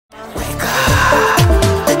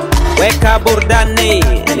weka burdani,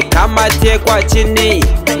 nikamatie kwa chini,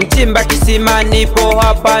 mchimba kisima nipo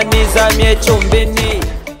hapa nizamie chumbini.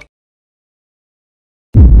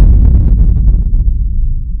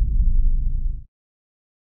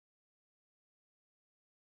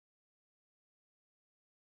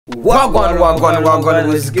 Wagwan,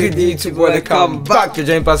 what's good YouTube? Welcome back to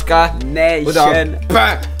Joe&Pascal with a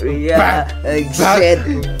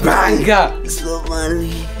banger.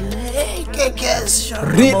 Somali.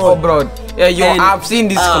 Real bro. Yeah, yo, I've seen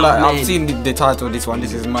this color. I've seen the title of this one.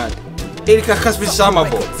 This is mad. Ilkacase Qays Sharma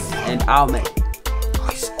and Axmed.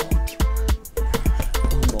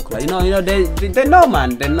 You know, they know,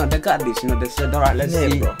 man. They know, they got this. You know, they said, alright, let's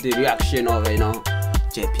see the reaction of it, you know.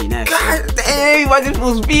 JP next. God, hey, what's this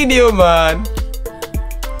first video, man?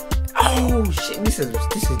 Oh shit, this is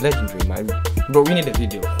legendary, man. Bro, we need a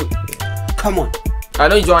video. Come on. I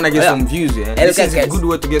know you wanna get some views, yeah. This is a good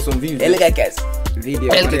way to get some views. Ilkacase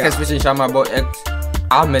video. Ilkacase Qays Sharma about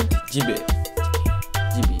Axmed Jibiye.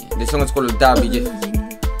 The song is called Darbi Jiif.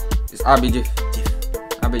 It's Darbi Jiif.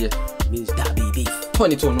 Means Darbi Jiif.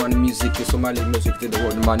 2021 music, Somali music to the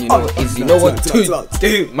world, man. You know, you know what to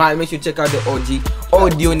do, man. Make sure you check out the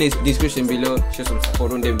audio in the description below. Show some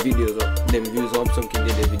support on them videos, them views up. Some can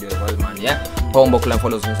get the video as well, man. Yeah. Buckle and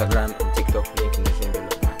follow us on Instagram and TikTok. Link in the same below,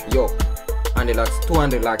 man. Yo, 100 likes,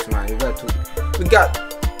 200 likes, man. We got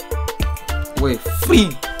free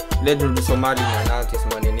legendary Somali man, artist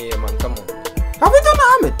man in here, man. Come on. Have we done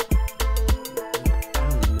Axmed?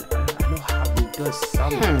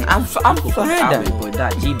 I've heard that, but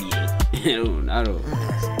that Jibiye. I don't.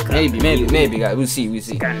 Maybe, guys. We'll see.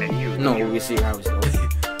 No, we'll see how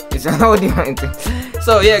it's an audio thing.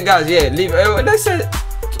 So yeah, guys, yeah, leave. That's it.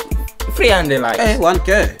 300 likes. Hey,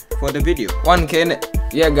 1K for the video. 1K.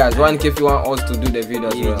 Yeah, guys, 1K if you want us to do the video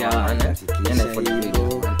as well. And for the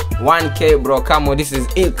video. 1K, bro. Come on, this is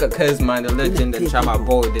Ilkacase, man, the legend, the Sharma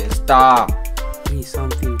boy, the star. Please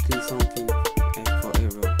something.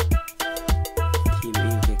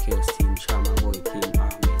 Team Sharma boy, Team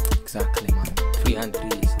Axmed. Exactly, man.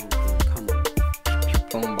 300 something.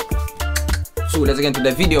 Come on. So let's get into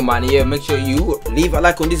the video, man. Yeah, make sure you leave a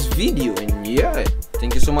like on this video, and yeah,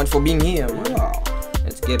 thank you so much for being here, man. Wow.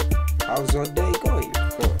 Let's get it. How's your day going?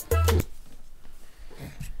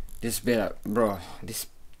 This better, bro. This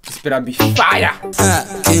better be fire.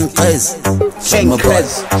 King Qays. Sharma boy.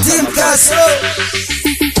 Team Qays.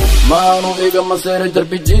 Mano iga masere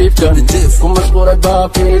Darbi Jiif kumashkura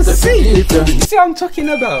baaki Darbi Jiif. You see what I'm talking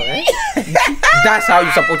about, eh? That's how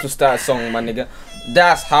you supposed to start a song, my nigga.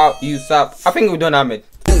 That's how you start. I think we done Axmed.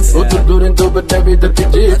 Utudurin to Darbi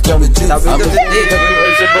Jiif.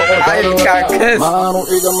 Mano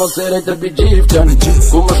iga masere Darbi Jiif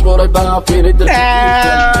kumashkura baaki Darbi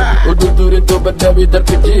Jiif. Utudurin to Darbi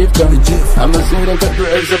Jiif. Amasere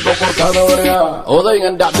kadu'aysa boqorkada warya.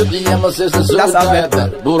 Odaygan dhacdadii amasaysa soo daadar.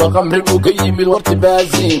 Buura qamri buu ka yimid warti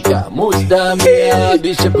baasinka. Muusdaamiya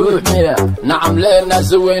bisha buuxmiya. Nacam leena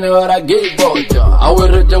sawayna waragay boojo.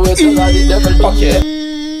 Awir jawaysadii dabal.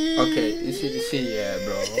 Okay, you see, yeah,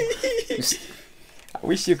 bro. I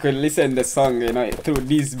wish you could listen the song, you know, through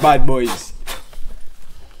these bad boys.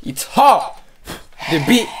 It's hot. The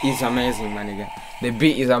beat is amazing, my nigga. The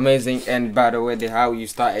beat is amazing, and by the way, how you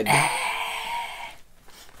started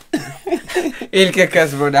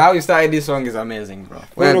Ilkacase, bro, how you started this song is amazing, bro.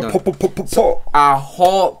 Well done. So, I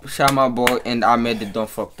hope Sharma boy and Axmed they don't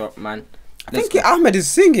fucked up, man. I think Axmed is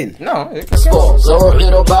singing. No, so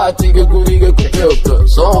hero baatiga guriga ku joogto.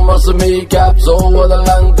 So marsa makeup, so wada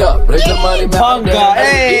langa. Rida mari Panga,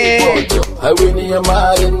 hey. Hawiniya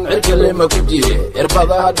maalin cirkalema ku jire.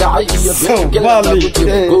 Irbadaha dhacay iyo beelkala ku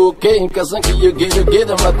jire. Cocaine kasanka iyo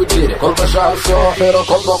geeda ma ku jire. Kolba shaar soo xiro,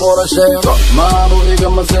 kolba qora sheego. Maanu iga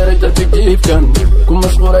masere Darbi Jiifkan ku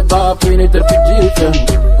mashquulay baafini Darbi Jiifkan.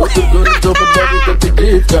 Utudurin to Darbi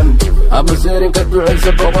Jiifkan. Amaserin ka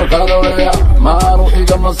ducaysa boqorkada warya. Mano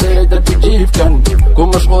iga masere Darbi Jiifkan ku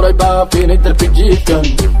mashquulay baafini Darbi Jiifkan.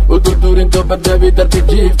 Utudurin to Darbi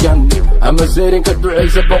Jiifkan. Amaserin ka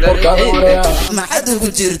ducaysa boqorkada warya. maxaad ugu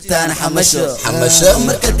jirtaan xamasho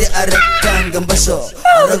markadii aragtaan gambasho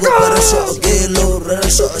arago barasho geelo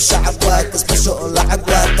rarasho shacab waa kasbasho lacag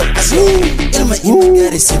waa tabcasho ilma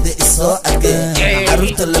gaari sida isoo arkay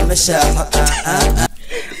caruurta lama shaaxo.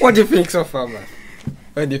 What do you think so far, man?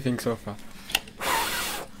 What do you think so far?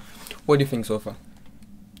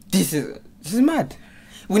 This is mad.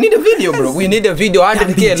 We need a video, bro. We need a video.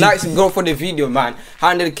 100k likes, go for the video, man.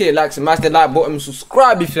 100k likes, smash the like button,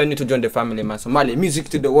 subscribe if you're new to join the family, man. Somali music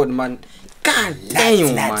to the world, man. God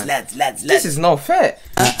damn, man. This is not fair.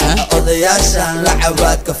 Odayaashan lacab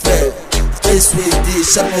waa kafee isweydii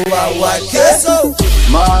Sharma waa keeso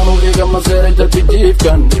maanu iga maseeray Darbi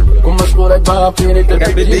Jiifkan ku mashquulay baafini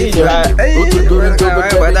Darbi Jiifkan u durdurin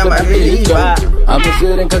doobada Darbi Jiifkan ama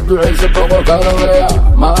seerin ka duceysa boqorkaada weeya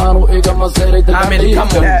maanu iga maseeray Darbi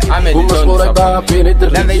Jiifkan ku mashquulay baafini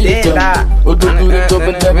Darbi Jiifkan u durdurin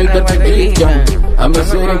doobada Darbi Jiifkan ama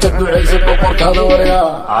seerin ka duceysa boqorkaada weeya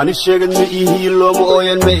ani sheegad ma ihi looma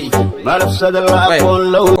ooyan may malafsada la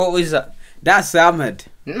aqoon low. What is that? That's Ahmed.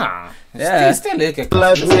 Nah. Yeah. Still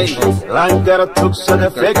Ilkacase. Langara tugsada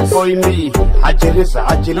fake boy me hajiris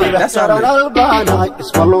hajili That's Ahmed. albana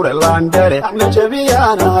ismalure landare Axmed Jibiye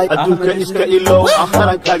adunka iska ilo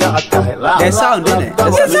akharan kaga adkahay la They sound in it.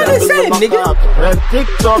 That's what they say, nigga. Red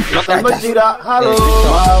TikTok laqad ma jira halo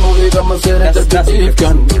maanu iga maseeray Darbi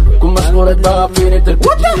Jiifkan ku mashquulay baafini Darbi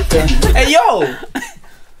Jiifkan Hey yo!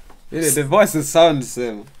 The voices sound the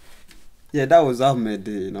same. Yeah, that was Ahmed,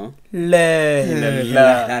 you know. Bro,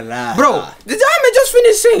 did Ahmed just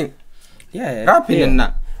finish singing? Yeah, Rapping and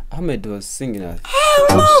that. Ahmed was singing that.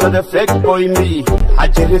 tugsada fake boy me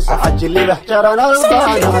hajiris hajili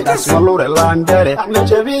albana ismalure landare Axmed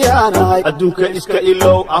Jibiye adunka iska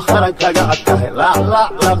ilo akharan kaga adkahay la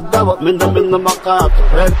laqdabo midna maqaat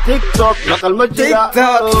Red TikTok laqal ma jira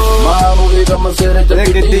maanu iga maseeray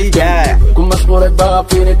Darbi Jiifkan ku mashquulay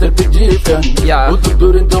baafini Darbi Jiifkan u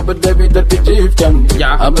durdurin doobada Darbi Jiifkan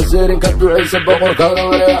ama seerin ka duceysa boqorkaada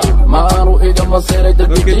weeya maanu iga maseeray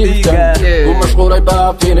Darbi Jiifkan ku mashquulay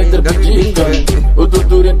baafini Darbi Jiifkan u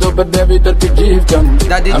durdurin doobada Darbi Jiifkan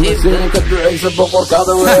ama seerin ka duceysa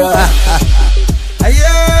boqorkaada weeya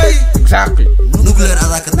Exactly. nuclear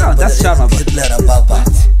adaka No, that's Sharma. Hitler baba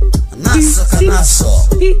naso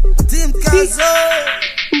team kazo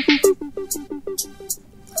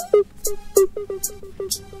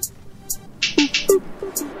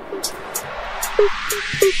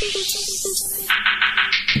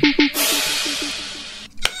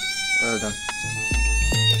Well done.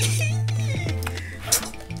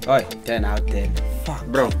 Oi, 10 out of 10. Fuck,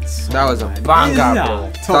 Bro, that was a banger, bro.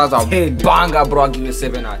 That was a banger, bro. I'll give you a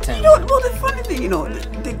 7 out of 10. You know, well, the funny thing, you know,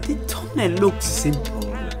 the thumbnail looks simple.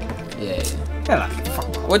 Yeah. Yeah, like,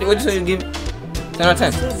 fuck. What do you say you give? 10 out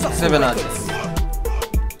of 10? 7 out of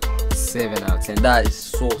 10. 7 out of 10. That is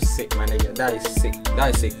so sick, my nigga. That is sick. That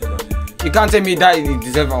is sick, bro. You can't tell me that you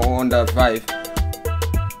deserve a 1.5.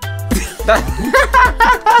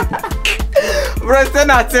 Bro, 10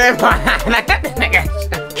 out of 10, man.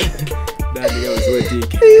 That nigga was waiting.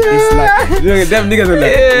 It's like, look at them niggas are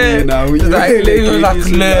like,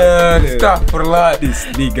 you know, Stop for life. this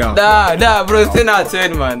nigga. Nah, bro, 10 out of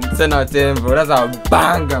 10, man. 10 out of 10, bro. That's a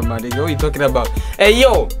banger, man. Nigga. What you talking about? Hey,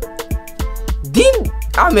 yo. Didn't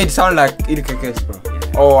Ahmed sound like Ilkacase, bro?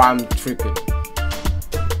 Oh, I'm tripping.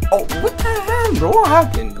 Oh, what the hell, bro? What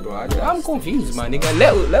happened, bro? I'm confused, man. Nigga,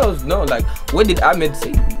 let us know, like, what did Ahmed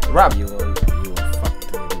say? Rap. You were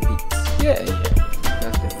fucked with the beats. Yeah.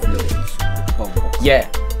 That's the flow. Yeah,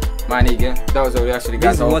 my nigga. That was what we actually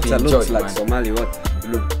got. This water looks like Somali water.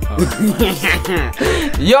 Blue.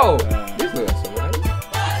 Yo, this looks like Somali.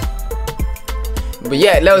 But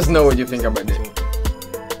yeah, let us know what you think about it.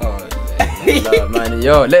 Oh, man.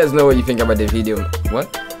 Yo, let us know what you think about the video.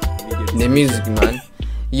 What? The music, man.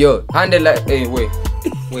 Yo, handle like, hey, wait,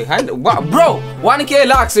 handle what, bro? 1K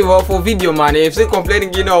likes for video, man. If they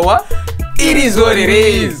complaining, you know what? It is what it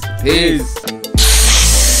is.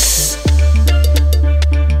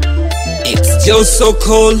 It's Joe so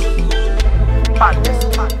cold.